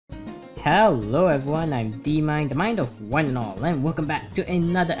Hello everyone, I'm D-Mind, the mind of one and all, and welcome back to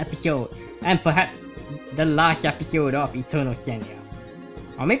another episode, and perhaps the last episode of Eternal Senia.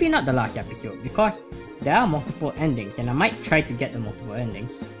 Or maybe not the last episode, because there are multiple endings, and I might try to get the multiple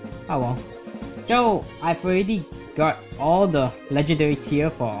endings. Oh well. So, I've already got all the legendary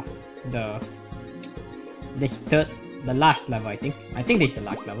tier for the last level, I think. I think this is the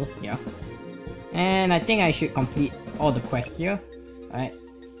last level, yeah. And I think I should complete all the quests here. Alright.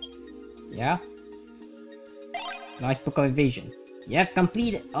 Yeah. Last Book of Evasion. You have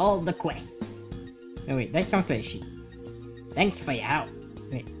completed all the quests. Oh wait, that sounds like a sheep. Thanks for your help.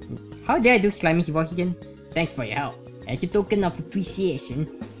 Wait, how did I do Slimy's voice again? Thanks for your help. As a token of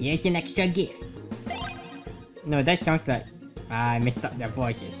appreciation, here's an extra gift. No, that sounds like I messed up their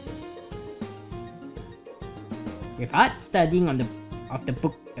voices. With hard studying of the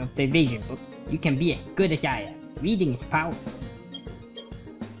evasion books, you can be as good as I am. Reading is power.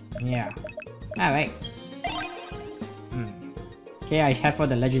 Yeah. Alright. Okay, I have for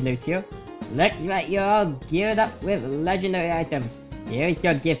the legendary tier. Looks like you're all geared up with legendary items. Here is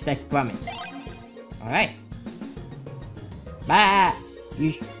your gift as promised. Alright. Bah! You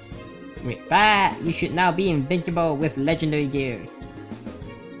should now be invincible with legendary gears.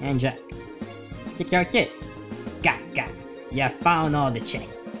 And Jack. 606. Got. You have found all the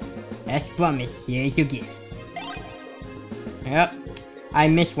chests. As promised, here is your gift. Yep. I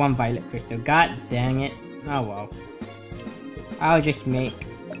missed one violet crystal. God dang it. Oh well. I'll just make...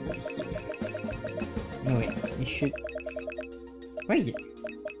 Let's see. No wait, it should... Where is it?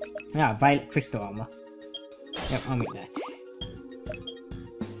 Ah, violet crystal armor. Yep, I'll make that.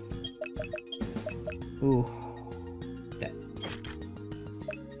 Ooh. That.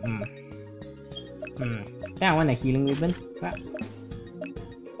 Then I want a healing ribbon, perhaps.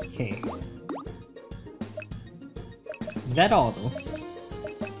 Okay. Is that all though?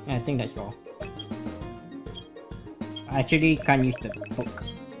 Yeah, I think that's all. I actually can't use the book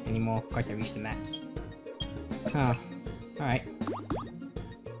anymore because I reached the max. Huh. Alright.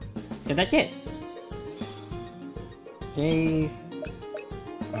 So that's it. Save.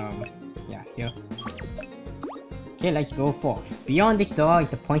 Yeah, here. Okay, let's go forth. Beyond this door is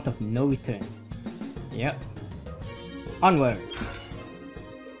the point of no return. Yep. Onward.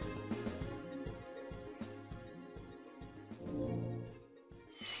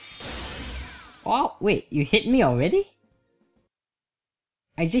 Oh, wait, you hit me already?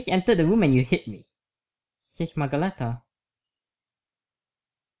 I just entered the room and you hit me. Sister Magaleta.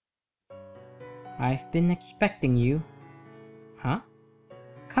 I've been expecting you. Huh?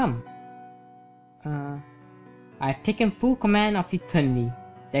 Come. I've taken full command of Eternity.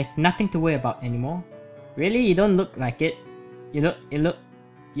 There's nothing to worry about anymore. Really? You don't look like it. You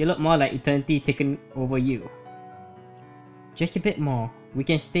look more like Eternity taking over you. Just a bit more. We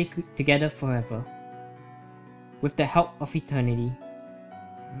can stay together forever. With the help of Eternity.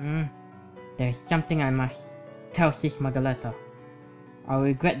 There is something I must tell Sister Magaleta. I'll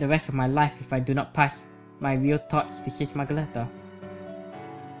regret the rest of my life if I do not pass my real thoughts to Sister Magaleta.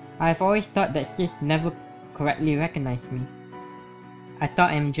 I've always thought that Sis never correctly recognized me. I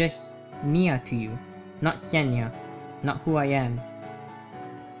thought I'm just Nia to you, not Senia, not who I am.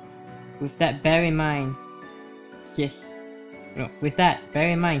 With that bear in mind, Sis,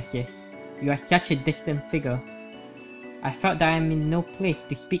 you are such a distant figure. I felt that I am in no place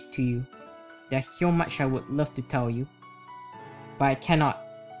to speak to you. There's so much I would love to tell you. But I cannot,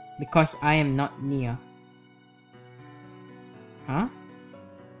 because I am not Nia. Huh?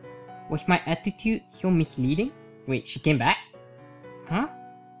 Was my attitude so misleading? Wait, she came back? Huh?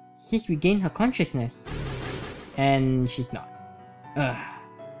 She's regained her consciousness. And she's not.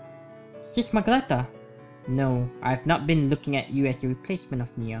 Sister Magaleta. No, I've not been looking at you as a replacement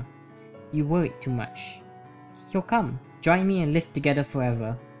of Nia. You worried too much. So come, join me and live together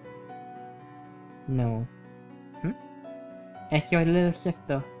forever. No. As your little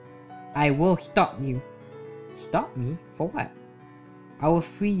sister, I will stop you. Stop me? For what? I will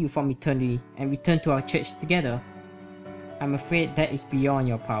free you from Eternity and return to our church together. I'm afraid that is beyond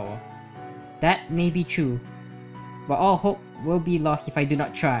your power. That may be true, but all hope will be lost if I do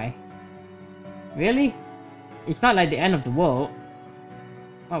not try. Really? It's not like the end of the world.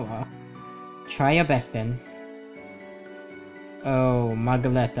 Oh well. Try your best then. Oh,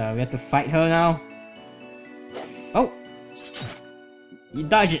 Magaleta, we have to fight her now? Oh! You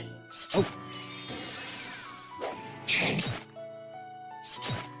dodge it! Oh!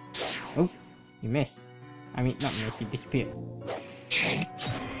 Oh, you miss. I mean, not miss, you disappeared.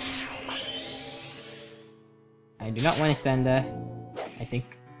 I do not want to stand there, I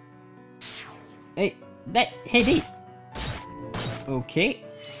think. Hey, hey, D! Okay.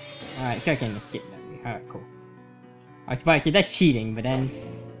 Alright, so I can escape that way. Alright, cool. I was about to say that's cheating, but then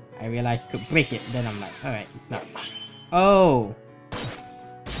I realized you could break it. Then I'm like, alright, it's not. Oh!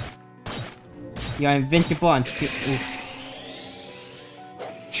 You're invincible until. Ooh.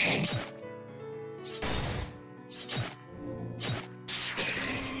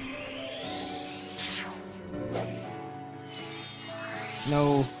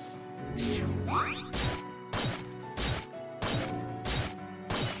 No.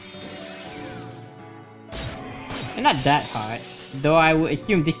 They're not that hard, though I would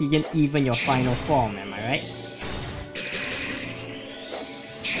assume this isn't even your final form, am I right?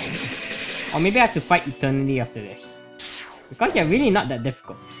 Or maybe I have to fight eternally after this. Because they're really not that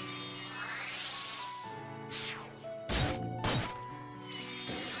difficult.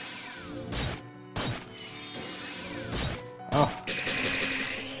 Oh.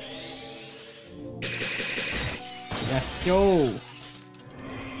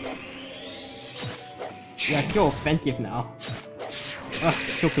 You're so offensive now. Oh,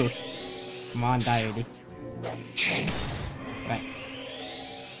 so close. Come on, die already. Right.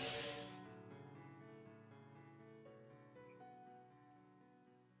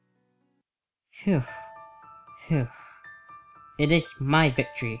 Phew. Phew. It is my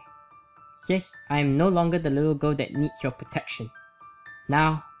victory. Sis, I am no longer the little girl that needs your protection.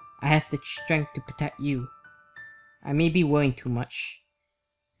 Now, I have the strength to protect you. I may be worrying too much,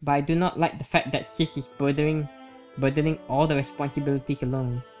 but I do not like the fact that Sis is burdening all the responsibilities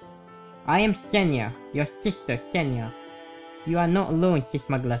alone. I am Senia, your sister Senia. You are not alone, Sis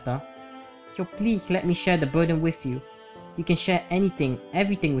Magaleta. So please let me share the burden with you. You can share anything,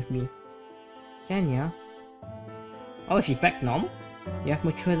 everything with me. Senia? Oh, she's back normal? You have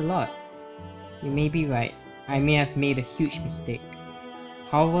matured a lot. You may be right. I may have made a huge mistake.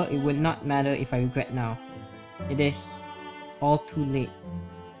 However, it would not matter if I regret now. It is all too late.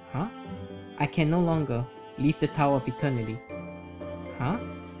 Huh? I can no longer leave the Tower of Eternity. Huh?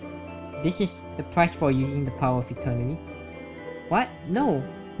 This is the price for using the power of eternity? What? No!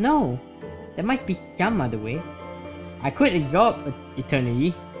 No! There must be some other way. I could absorb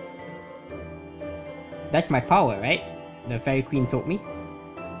eternity. That's my power, right? The Fairy Queen told me.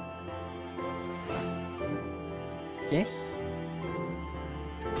 Sis?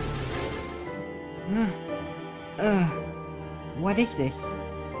 What is this?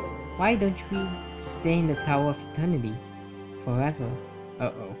 Why don't we stay in the Tower of Eternity forever?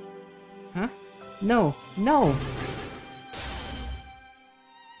 Uh-oh. Huh? No! No!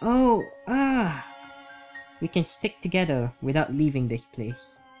 Oh! We can stick together without leaving this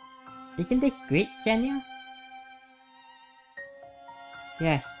place. Isn't this great, Senia?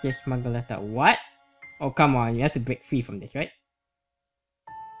 Yes, Sis Magaleta. What? Oh, come on. You have to break free from this, right?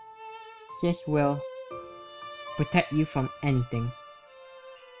 Sis will protect you from anything.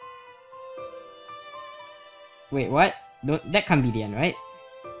 Wait, what? That can't be the end, right?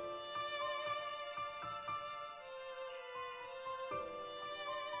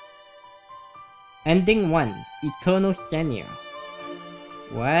 Ending 1. Eternal Senia.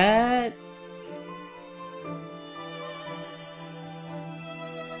 What?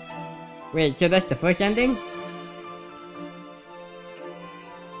 Wait, so that's the first ending?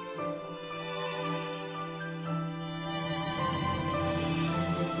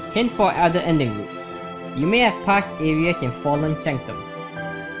 Hint for other ending routes. You may have passed areas in Fallen Sanctum.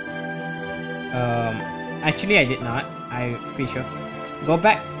 Actually I did not. I'm pretty sure. Go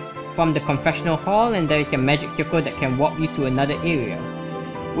back from the confessional hall and there is a magic circle that can warp you to another area,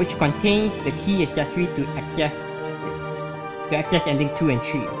 which contains the key accessory to access ending 2 and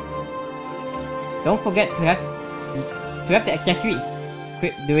 3. Don't forget to have the accessory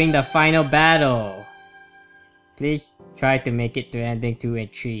equipped during the final battle. Please try to make it to ending 2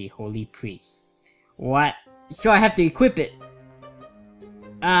 and 3, Holy Priest. What? So I have to equip it?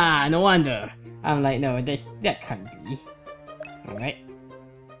 Ah, no wonder. I'm like, no, that can't be. Alright.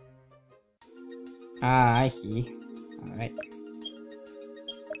 Ah, I see. Alright.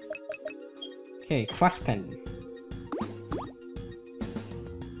 Okay, cross pen.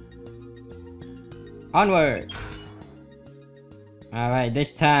 Onward! Alright,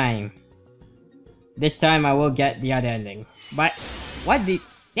 this time I will get the other ending. But, what did...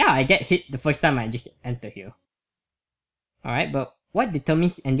 Yeah, I get hit the first time I just enter here. Alright, but what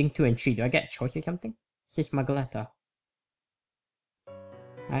determines ending 2 and 3? Do I get a choice or something? Says Magaleta.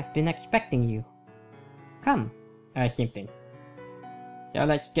 I've been expecting you. Come. Same thing. Yeah,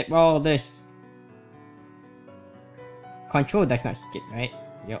 let's skip all this. Control does not skip, right?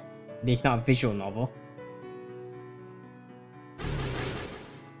 Yup. This is not a visual novel.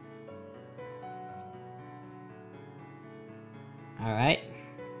 Alright.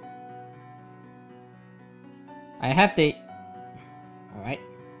 I have the... Alright.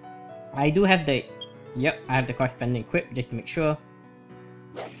 I do have the... Yep, I have the corresponding equip just to make sure.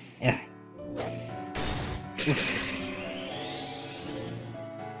 Yeah. Oof.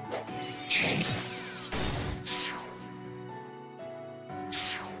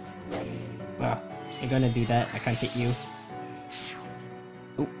 Well, you're gonna do that. I can't hit you.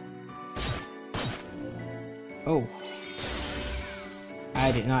 Ooh. Oh.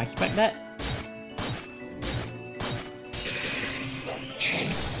 I did not expect that.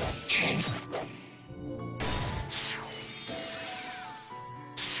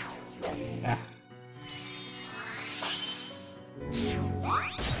 Ah.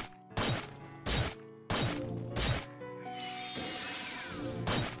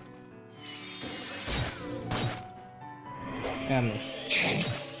 I miss.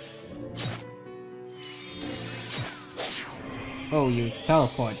 Oh, you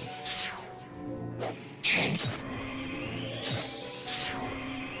teleport.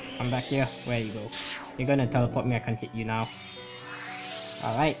 Come back here. Where you go? You're gonna teleport me, I can't hit you now.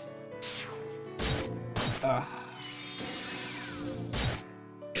 Alright.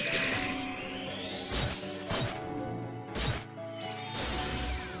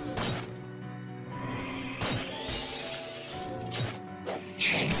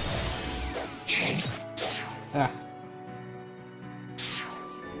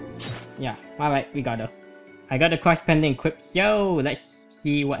 Yeah, alright, we got her. I got the cross-pending equip. Yo, let's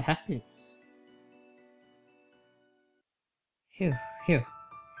see what happens. Phew, phew.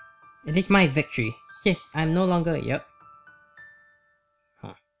 It is my victory. Sis, I'm no longer... Yep.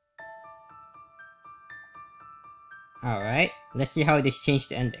 Huh. Alright, let's see how this changed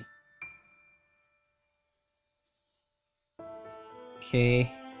the ending.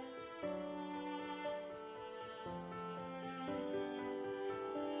 Okay.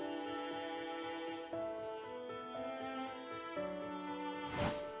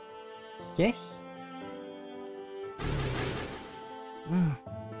 Sis?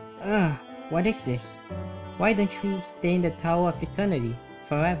 What is this? Why don't we stay in the Tower of Eternity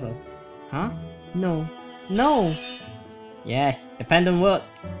forever? Huh? No. No! Yes, the pendant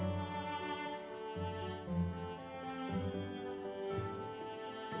worked.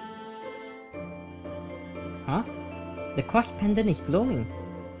 Huh? The cross pendant is glowing.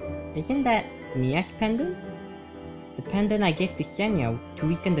 Isn't that Nia's pendant? The pendant I gave to Senia to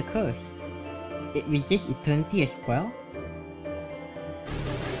weaken the curse. It resists eternity as well?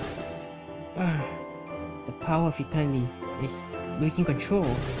 The power of eternity is losing control.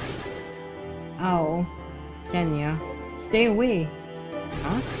 Ow. Senia, stay away.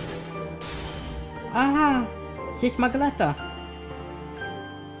 Huh? Aha! Sister Magaleta!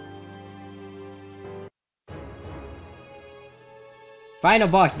 Final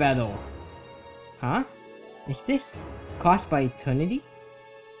boss battle! Huh? Is this caused by eternity?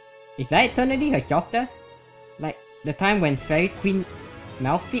 Is that eternity herself there? Like the time when Fairy Queen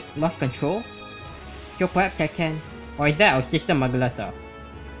Malfit lost control? So perhaps I can... Or is that our Sister Magaleta?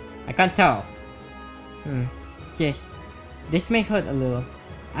 I can't tell. Sis, this may hurt a little.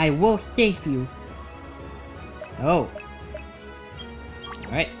 I will save you. Oh.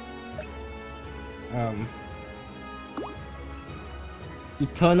 Alright.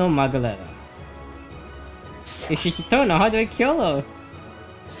 Eternal Magaleta. If she's eternal, how do I kill her?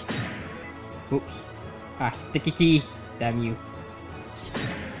 Oops. Ah, sticky keys. Damn you.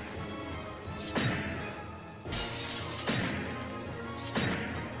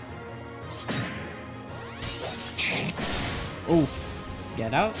 Oh.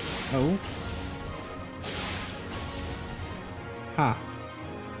 Get out. Oh. Huh.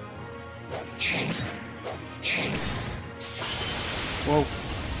 Whoa.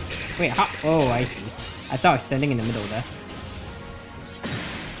 Wait, how? Oh, I see. I thought I was standing in the middle there.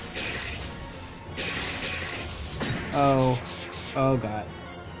 Oh. Oh god.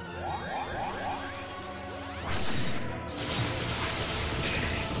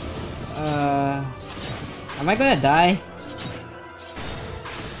 Am I gonna die?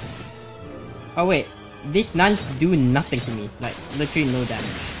 Oh wait, these nuns do nothing to me. Like, literally no damage.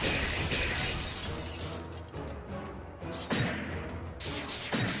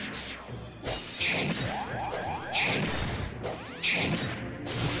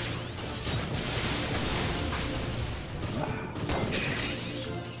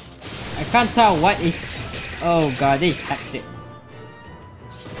 I can't tell what is... Oh god, this is hectic.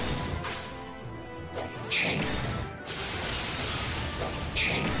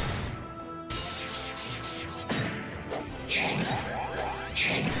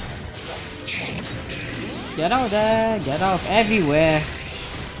 Get out of there, get out of everywhere.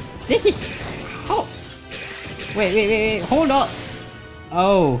 This is... How... Wait, hold up!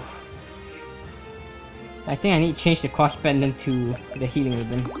 Oh. I think I need to change the cross pendant to the healing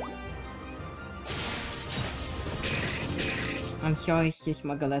ribbon. I'm sorry, Sis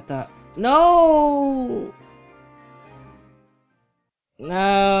Magaleta. No!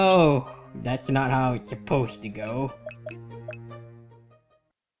 No! That's not how it's supposed to go.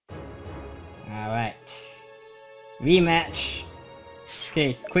 Alright. Rematch!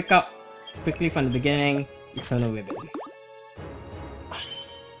 Okay, quickly from the beginning, Eternal Ribbon.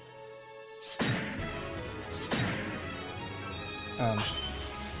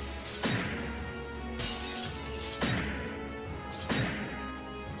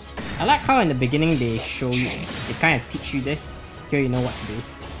 I like how in the beginning they show you, they kind of teach you this, so you know what to do.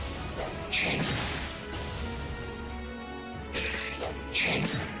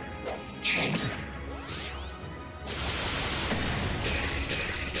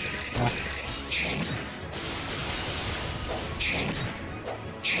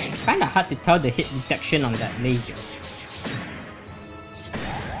 Kinda hard to tell the hit detection on that laser.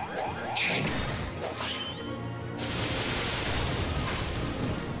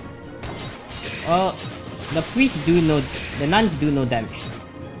 Oh, the priests do no, the nuns do no damage.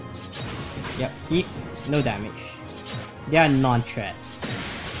 Yep, see? No damage. They are non-threat.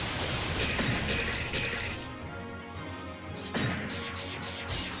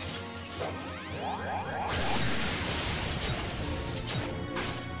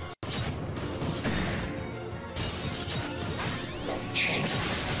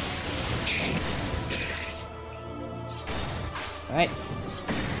 Alright.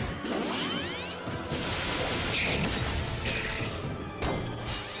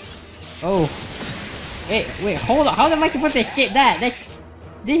 Oh. Wait, hold on. How am I supposed to escape that? This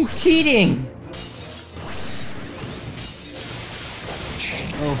is cheating!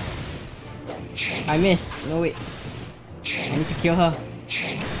 Oh. I missed. No, wait. I need to kill her.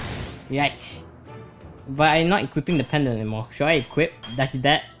 Right. But I'm not equipping the pendant anymore. Should I equip? Does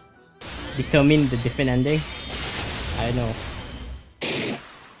that determine the different ending? I don't know.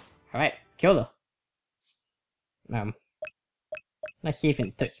 Alright, kill her. Let's see if in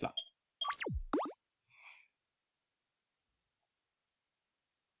the third slot.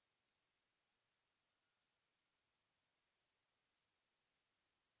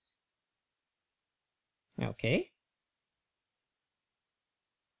 Okay.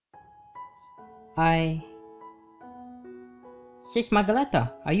 Sis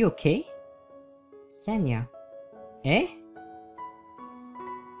Magaleta, are you okay? Senia. Eh?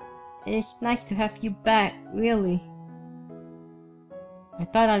 It's nice to have you back, really. I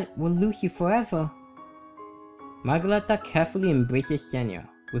thought I would lose you forever. Magaleta carefully embraces Senia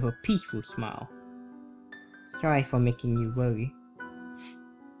with a peaceful smile. Sorry for making you worry.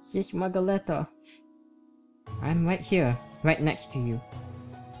 Sis Magaleta, I'm right here, right next to you.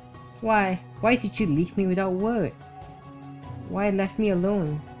 Why did you leave me without word? Why left me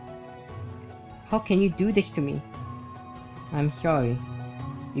alone? How can you do this to me? I'm sorry.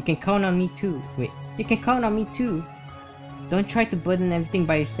 You can count on me too. Wait, you can count on me too. Don't try to burden everything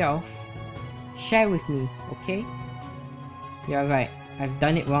by yourself. Share with me, okay? You're right, I've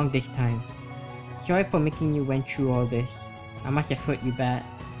done it wrong this time. Sorry for making you went through all this. I must have hurt you bad.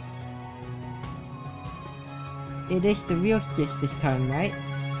 It is the real sis this time, right?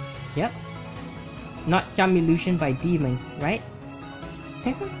 Yep. Not some illusion by demons, right?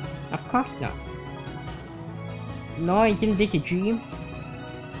 Of course not. Nor isn't this a dream?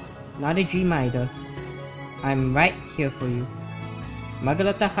 Not a dream either. I'm right here for you.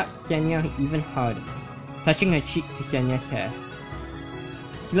 Magaleta hugs Senia even harder, touching her cheek to Senia's hair.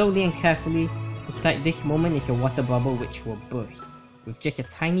 Slowly and carefully, it's like this moment is a water bubble which will burst, with just a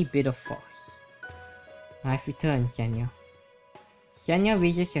tiny bit of force. I've returned, Senia. Senia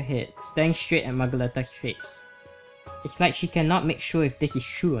raises her head, staring straight at Magaleta's face. It's like she cannot make sure if this is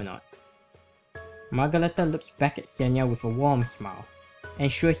true or not. Magaleta looks back at Senia with a warm smile,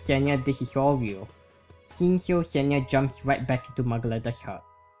 ensures Senia this is all real. Seeing so, Senia jumps right back into Magaleta's heart.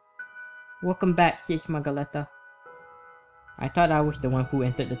 Welcome back, Sis Magaleta. I thought I was the one who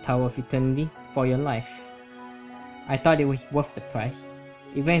entered the Tower of Eternity for your life. I thought it was worth the price,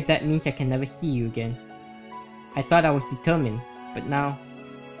 even if that means I can never see you again. I thought I was determined, but now,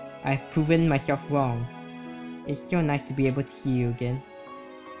 I've proven myself wrong. It's so nice to be able to see you again.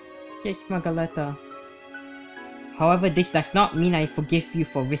 Sis Magaleta. However, this does not mean I forgive you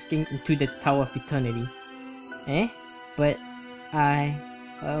for risking into the Tower of Eternity. Eh? But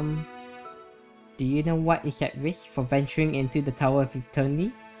do you know what is at risk for venturing into the Tower of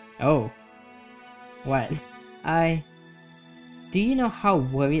Eternity? Oh. What? Do you know how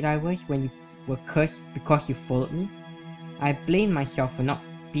worried I was when you were cursed because you followed me? I blame myself for not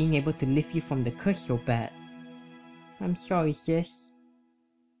being able to lift you from the curse so bad. I'm sorry, sis.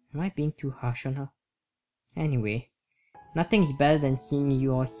 Am I being too harsh on her? Anyway, nothing's better than seeing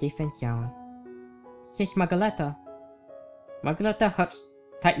you all safe and sound. Sis Magaleta. Magaleta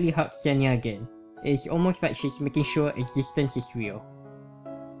tightly hugs Senia again. It is almost like she's making sure existence is real.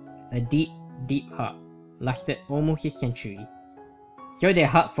 A deep, deep hug lasted almost a century. So they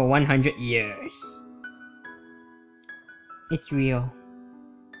hugged for 100 years. It's real.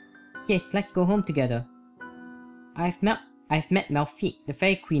 Sis, let's go home together. I've met Malfit, the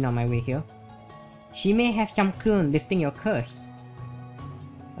Fairy Queen, on my way here. She may have some clue in lifting your curse.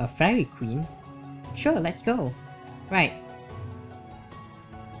 A Fairy Queen? Sure, let's go. Right.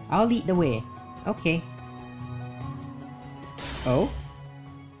 I'll lead the way. Okay. Oh?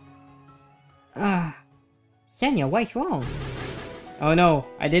 Senia, what's wrong? Oh no,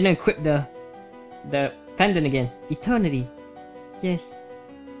 I didn't equip the pendant again. Eternity. Sis.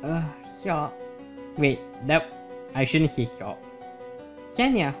 Stop. Wait, I shouldn't say stop.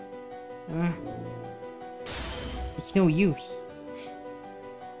 Senia. It's no use.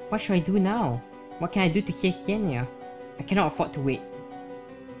 What should I do now? What can I do to save Senia? I cannot afford to wait.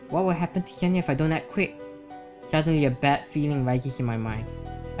 What will happen to Senia if I don't act quick? Suddenly a bad feeling rises in my mind.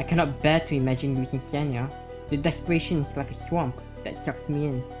 I cannot bear to imagine losing Senia. The desperation is like a swamp that sucked me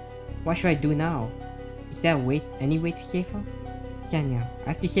in. What should I do now? Is there any way to save her? Senia. I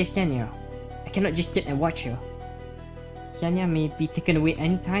have to save Senia. I cannot just sit and watch her. Senia may be taken away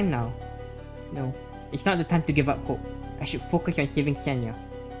any time now. No, it's not the time to give up hope. I should focus on saving Senia.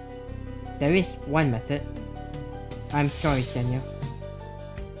 There is one method. I'm sorry, Senia.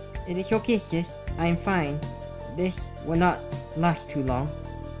 It is okay, sis. I am fine. This will not last too long.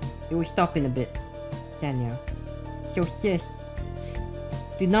 It will stop in a bit. Senia. So sis,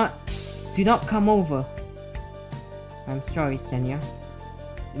 do not come over. I'm sorry, Senia.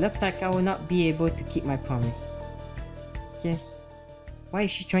 It looks like I will not be able to keep my promise. Sis, what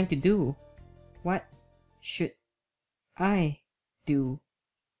is she trying to do? What should I do?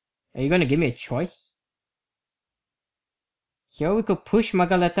 Are you gonna give me a choice? Here we could push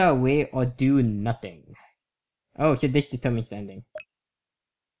Magaleta away or do nothing. Oh, so this determines the ending.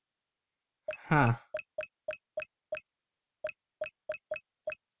 Huh.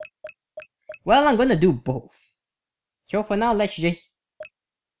 Well, I'm gonna do both. So for now, let's just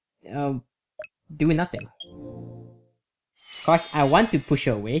do nothing. Cause I want to push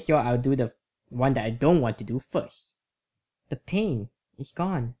her away, so I'll do the one that I don't want to do first. The pain is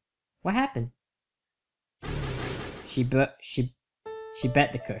gone. What happened? She bet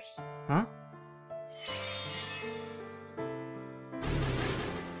the curse. Huh?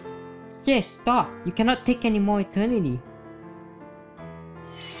 Sis, stop! You cannot take any more eternity.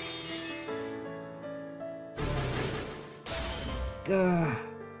 Grr.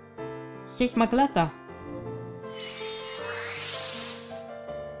 Sis Magaleta.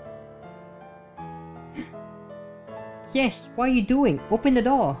 Sis, what are you doing? Open the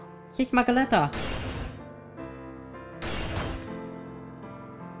door. Sis Magaleta.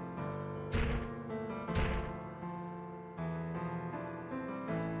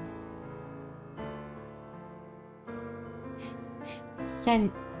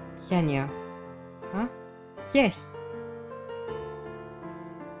 Senia. Huh? Sis.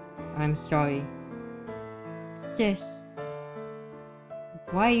 I'm sorry. Sis.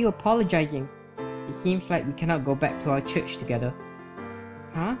 Why are you apologizing? It seems like we cannot go back to our church together.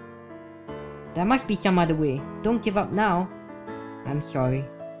 Huh? There must be some other way. Don't give up now. I'm sorry.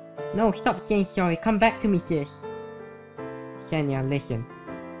 No, stop saying sorry. Come back to me, sis. Senia, listen.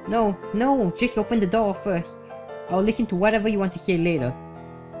 No, just open the door first. I'll listen to whatever you want to say later.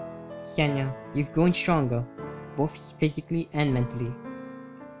 Senia, you've grown stronger, both physically and mentally.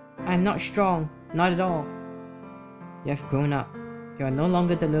 I'm not strong, not at all. You have grown up. You are no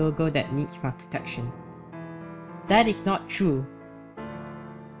longer the little girl that needs my protection. That is not true.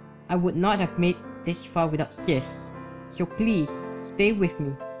 I would not have made this far without sis. So please, stay with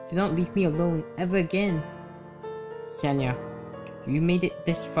me. Do not leave me alone ever again. Senia, you made it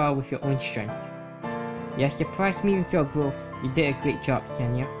this far with your own strength. You have surprised me with your growth. You did a great job,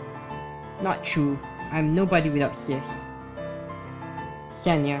 Senia. Not true. I'm nobody without sis.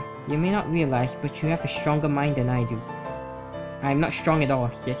 Senia, you may not realize, but you have a stronger mind than I do. I'm not strong at all,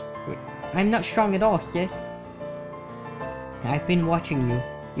 sis. Wait. I'm not strong at all, sis. I've been watching you.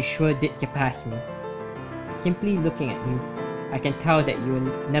 You sure did surpass me. Simply looking at you, I can tell that you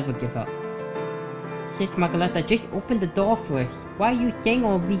will never give up. Sis Magaleta, just open the door first. Why are you saying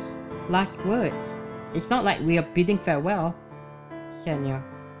all these last words? It's not like we are bidding farewell. Senia,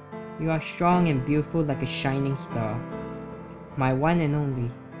 You are strong and beautiful like a shining star. My one and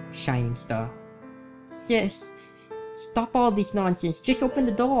only shining star. Sis, stop all this nonsense. Just open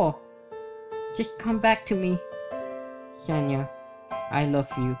the door. Just come back to me. Senia, I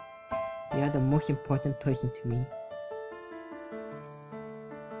love you. You are the most important person to me.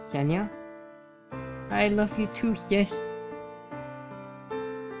 Senia? I love you too, sis.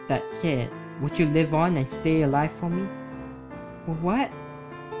 That said, would you live on and stay alive for me? What?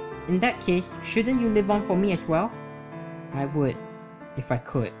 In that case, shouldn't you live on for me as well? I would, if I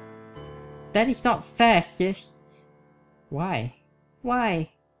could. That is not fair, sis. Why?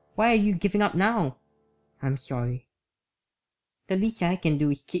 Why? Why are you giving up now? I'm sorry. The least I can do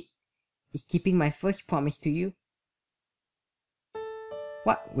is keeping my first promise to you.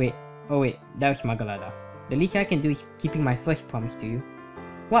 What? Wait. Oh wait, that was Magaleta. The least I can do is keeping my first promise to you.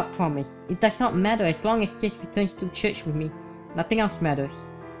 What promise? It does not matter as long as sis returns to church with me. Nothing else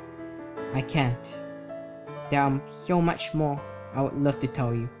matters. I can't. There are so much more I would love to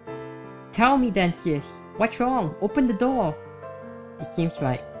tell you. Tell me then, sis. What's wrong? Open the door. It seems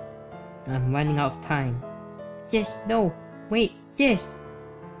like I'm running out of time. Sis, no. Wait, sis.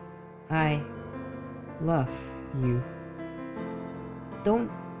 I love you.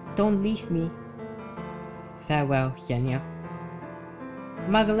 Don't leave me. Farewell, Senia.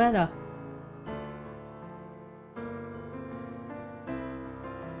 Magaleta.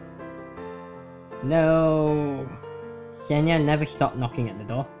 No. Senia never stopped knocking at the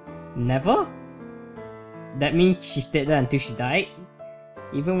door. Never? That means she stayed there until she died?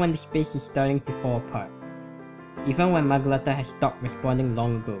 Even when the space is starting to fall apart. Even when Magaleta has stopped responding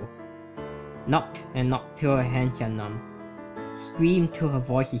long ago. Knocked and knocked till her hands are numb. Screamed till her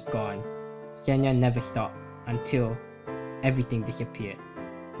voice is gone. Senia never stopped until everything disappeared.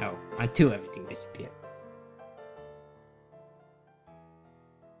 Oh, until everything disappeared.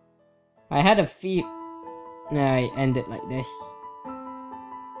 I had a feel... I ended like this.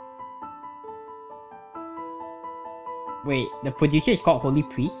 Wait, the producer is called Holy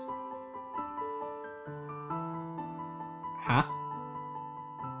Priest? Huh?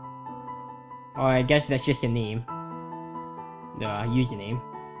 Or I guess that's just your name. The username.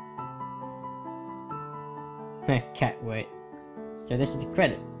 Cat word. So this is the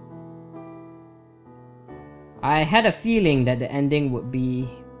credits. I had a feeling that the ending would be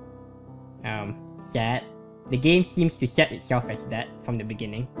sad. The game seems to set itself as that from the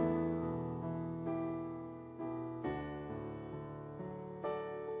beginning.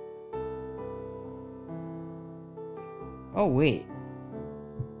 Oh wait.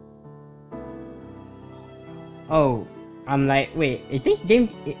 Oh, I'm like, wait, is this game,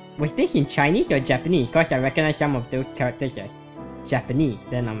 was this in Chinese or Japanese? Because I recognize some of those characters as Japanese.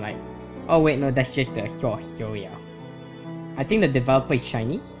 Then I'm like, oh wait, no, that's just the source, so yeah. I think the developer is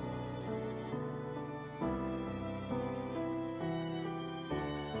Chinese.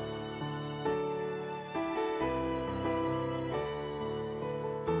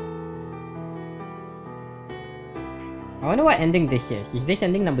 I wonder what ending this is. Is this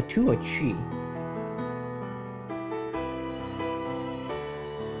ending number 2 or 3?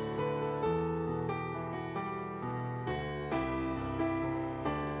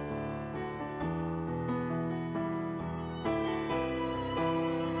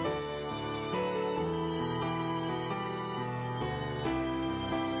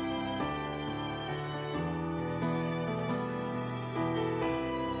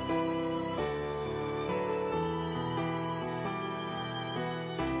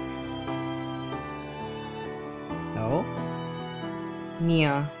 No?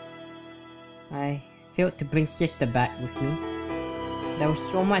 Nia, I failed to bring sister back with me. There was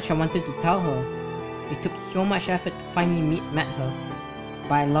so much I wanted to tell her. It took so much effort to finally met her,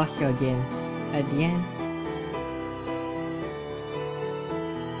 but I lost her again. At the end.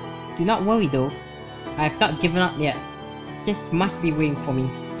 Do not worry though, I have not given up yet. Sis must be waiting for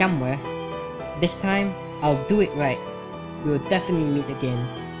me somewhere. This time, I'll do it right. We will definitely meet again.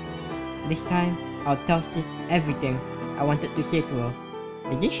 This time, I'll tell sis everything I wanted to say to her.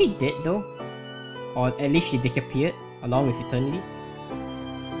 Isn't she dead though? Or at least she disappeared along with eternity?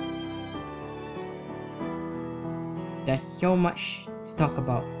 There's so much to talk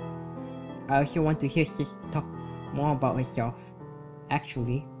about. I also want to hear sis talk more about herself.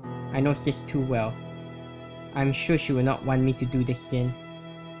 Actually, I know sis too well. I'm sure she will not want me to do this again.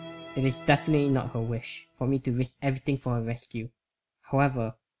 It is definitely not her wish for me to risk everything for her rescue.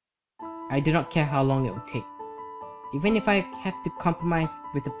 However, I do not care how long it will take. Even if I have to compromise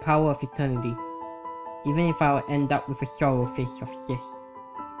with the power of eternity, even if I will end up with a sorrow face of sis,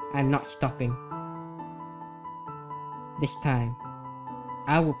 I'm not stopping. This time,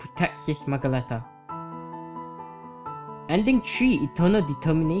 I will protect Sister Magaleta. Ending 3, Eternal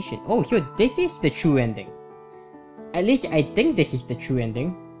Determination. Oh, so this is the true ending. At least I think this is the true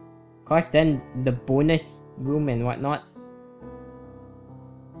ending. Cause then the bonus room and whatnot.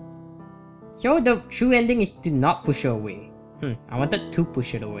 So the true ending is to not push her away. I wanted to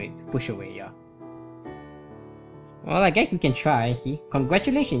push it away. Yeah. Well, I guess we can try, see.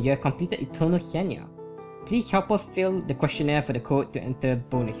 Congratulations, you have completed Eternal Senia. Please help us fill the questionnaire for the code to enter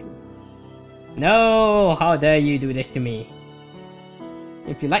bonus room. No! How dare you do this to me?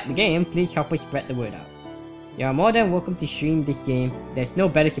 If you like the game, please help us spread the word out. You are more than welcome to stream this game. There's no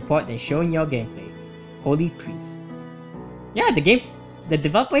better support than showing your gameplay. Holy Priest. Yeah, the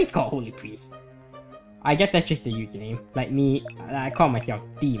developer is called Holy Priest. I guess that's just the username. Like me, I call myself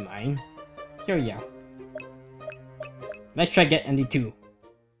D-Mine. So yeah. Let's try get ending 2.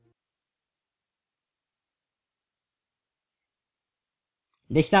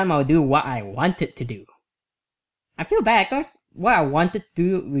 This time I'll do what I wanted to do. I feel bad because what I wanted to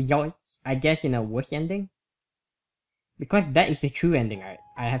do results, I guess, in a worse ending. Because that is the true ending,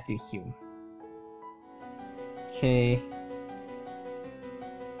 I have to assume. Okay.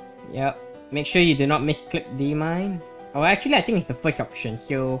 Yep. Make sure you do not misclick D-Mine. Oh, actually I think it's the first option,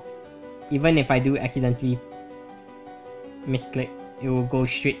 so even if I do accidentally misclick, it will go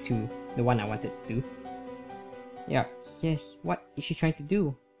straight to the one I wanted to do. Yeah, yes, what is she trying to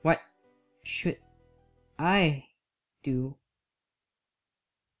do? What should I do?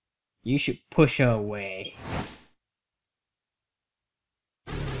 You should push her away.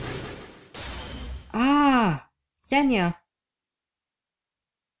 Ah! Senia!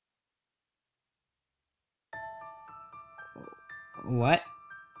 What?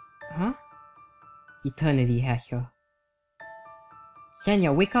 Huh? Eternity has her.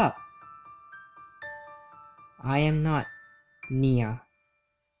 Senia, wake up! I am not Nia.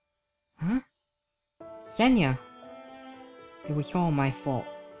 Huh? Senia! It was all my fault.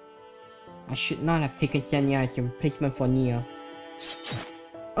 I should not have taken Senia as a replacement for Nia.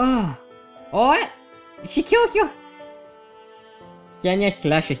 Ugh! What? She kills you! Senia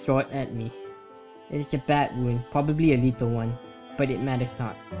slashed a sword at me. It is a bad wound, probably a lethal one, but it matters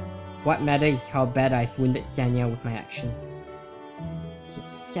not. What matters is how bad I've wounded Senia with my actions.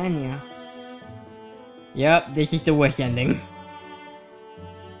 Senia... Yep, this is the worst ending.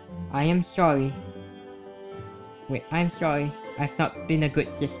 I am sorry. Wait, I'm sorry. I've not been a good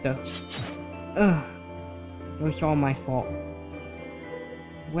sister. Ugh. It was all my fault.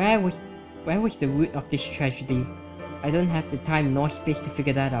 Where was the root of this tragedy? I don't have the time nor space to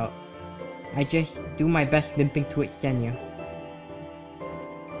figure that out. I just do my best limping towards Senia.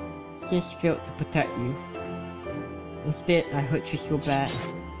 Sis failed to protect you. Instead, I hurt you so bad.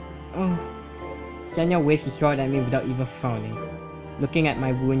 Oh. Senia waves his sword at me without even frowning, looking at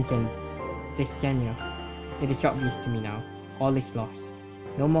my wounds and this Senia. It is obvious to me now. All is lost.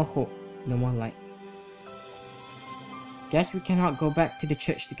 No more hope, no more light. Guess we cannot go back to the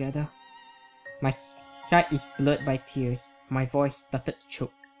church together. My sight is blurred by tears. My voice started to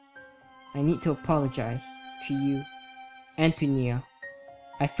choke. I need to apologize to you and to Nia.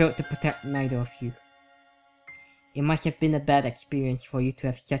 I failed to protect neither of you. It must have been a bad experience for you to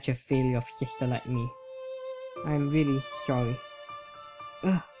have such a failure of sister like me. I am really sorry.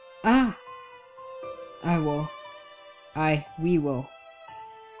 We will.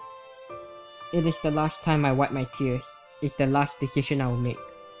 It is the last time I wipe my tears. It's the last decision I will make.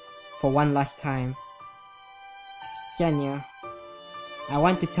 For one last time. Senia. I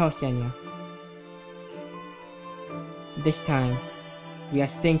want to tell Senia. This time, we are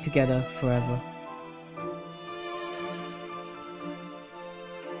staying together forever.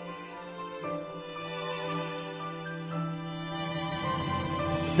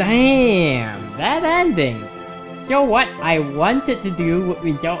 Damn, that ending! So what I wanted to do would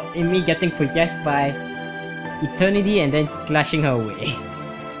result in me getting possessed by Eternity and then slashing her away.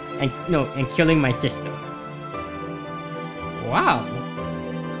 and killing my sister. Wow.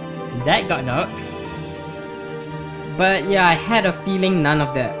 That got dark. But yeah, I had a feeling none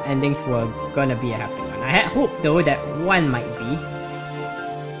of the endings were gonna be a happy one. I had hope though that one might be.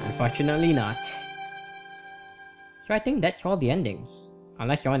 Unfortunately not. So I think that's all the endings.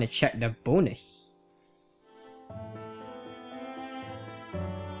 Unless you want to check the bonus.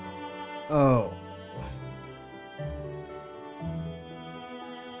 Oh.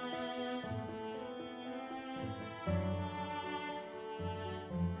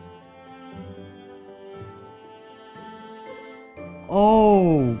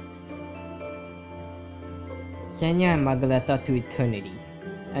 Oh! Senia and Magaleta to Eternity.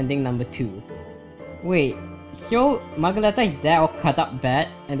 Ending number 2. Wait, So Magaleta is there all cut up bad,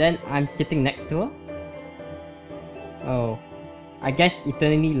 and then I'm sitting next to her? Oh, I guess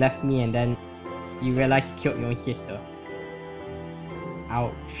Eternity left me and then you realize you killed your own sister.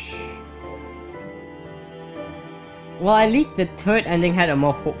 Ouch. Well, at least the third ending had a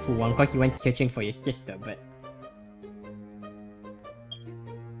more hopeful one because you went searching for your sister, but...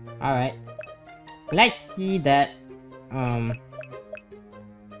 Alright. Let's see that...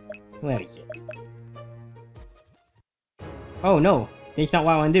 Where is it? Oh no, that's not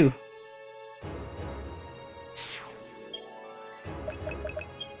what I want to do.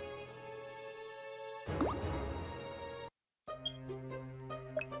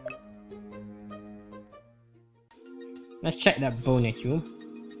 Let's check that bonus room.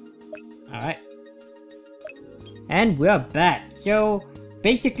 Alright. And we're back. So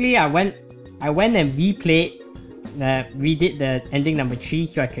basically I went and redid the ending number 3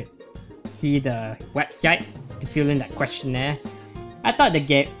 so I could see the website to fill in that questionnaire. I thought they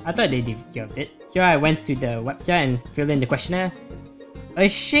deserved it. So I went to the website and filled in the questionnaire. A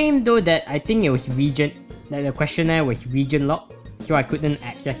shame though that I think it was that the questionnaire was region locked, so I couldn't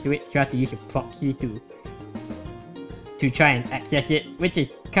access to it, so I had to use a proxy to try and access it, which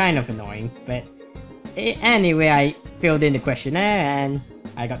is kind of annoying, but anyway, I filled in the questionnaire and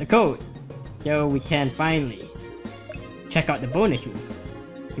I got the code. So we can finally check out the bonus room,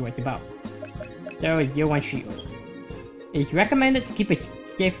 see what it's about. So it's 0130. It's recommended to keep a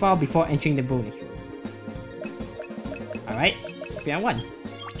save file before entering the bonus room. Alright, spin 1.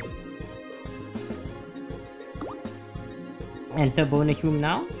 Enter bonus room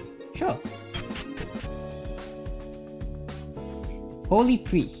now? Sure. Holy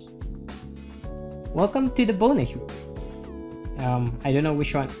Priest. Welcome to the bonus room. I don't know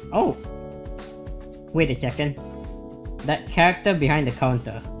which one. Oh! Wait a second. That character behind the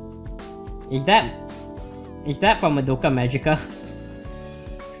counter. Is that from Madoka Magica?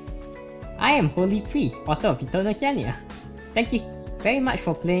 I am Holy Priest, author of Eternal Senia. Thank you very much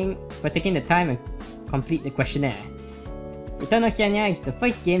for taking the time and complete the questionnaire. Eternal Senia is the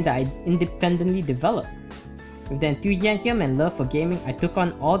first game that I independently developed. With the enthusiasm and love for gaming, I took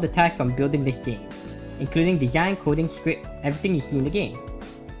on all the tasks on building this game, including design, coding, script, everything you see in the game.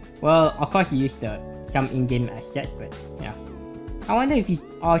 Well, of course you used some in-game assets, but yeah. I wonder if you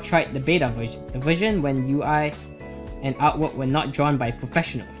all tried the beta version, the version when UI and artwork were not drawn by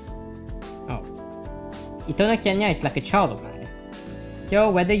professionals. Oh. Eternal Senia is like a child of mine. So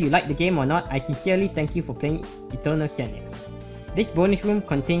whether you like the game or not, I sincerely thank you for playing Eternal Senia. This bonus room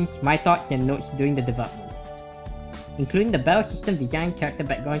contains my thoughts and notes during the development, including the battle system design, character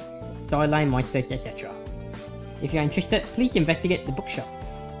backgrounds, storyline, monsters, etc. If you're interested, please investigate the bookshelf.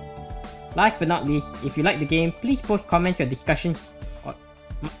 Last but not least, if you like the game, please post comments or discussions.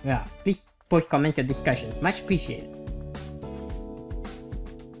 Much appreciated.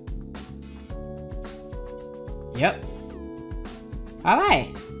 Yep.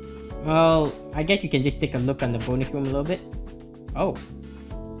 Alright. Well, I guess you can just take a look on the bonus room a little bit. Oh.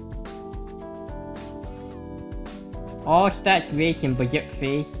 All stats raised in Berserk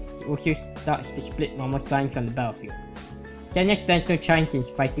phase also starts to split normal slimes on the battlefield. Senia stands no chance in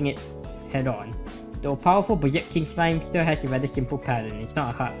fighting it head on. Though powerful Berserk King slime still has a rather simple pattern. It's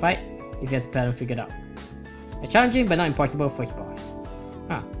not a hard fight if you have the pattern figured out. A challenging but not impossible first boss.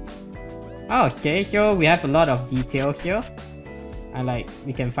 Huh. Oh, okay, so we have a lot of details here. And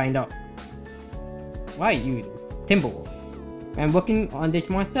we can find out. Why you Timberwolf. When working on this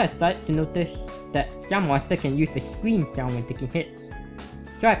monster, I started to notice that some monster can use a scream sound when taking hits.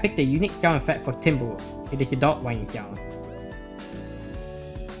 So I picked a unique sound effect for Timberwolf. It is a dog whining sound.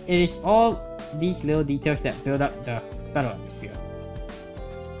 It is all these little details that build up the battle atmosphere.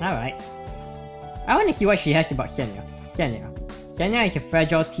 Alright. I want to see what she has about Senia. Senia is a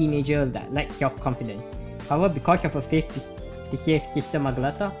fragile teenager that lacks self-confidence. However, because of her faith to save Sister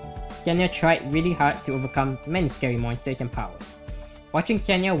Magaleta, Senia tried really hard to overcome many scary monsters and powers. Watching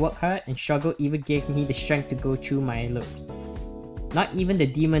Senia work hard and struggle even gave me the strength to go through my lows. Not even the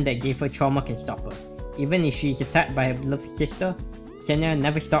demon that gave her trauma can stop her. Even if she is attacked by her beloved sister, Senia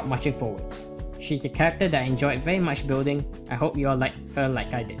never stopped marching forward. She's a character that I enjoyed very much building. I hope you all like her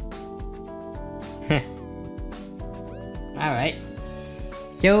like I did. Alright.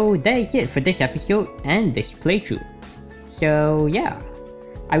 So that is it for this episode and this playthrough. So yeah.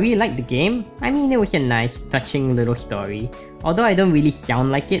 I really liked the game. I mean, it was a nice, touching little story. Although I don't really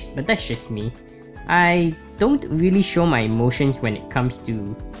sound like it, but that's just me. I don't really show my emotions when it comes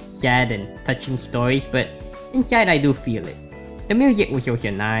to sad and touching stories, but inside I do feel it. The music was also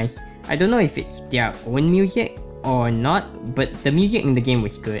nice. I don't know if it's their own music, or not, but the music in the game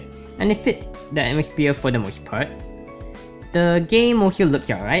was good, and it fit the atmosphere for the most part. The game also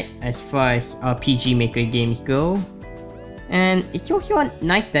looks alright as far as RPG Maker games go, and it's also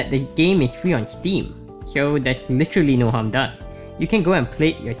nice that the game is free on Steam, so there's literally no harm done. You can go and play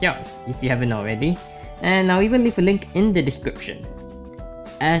it yourselves if you haven't already, and I'll even leave a link in the description.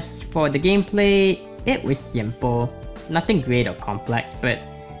 As for the gameplay, it was simple, nothing great or complex, but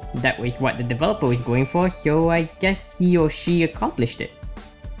that was what the developer was going for, so I guess he or she accomplished it.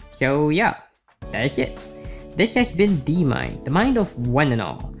 So yeah, that's it. This has been D-Mind, the mind of one and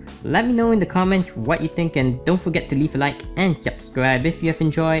all. Let me know in the comments what you think, and don't forget to leave a like and subscribe if you have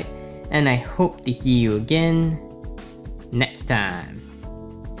enjoyed, and I hope to see you again next time.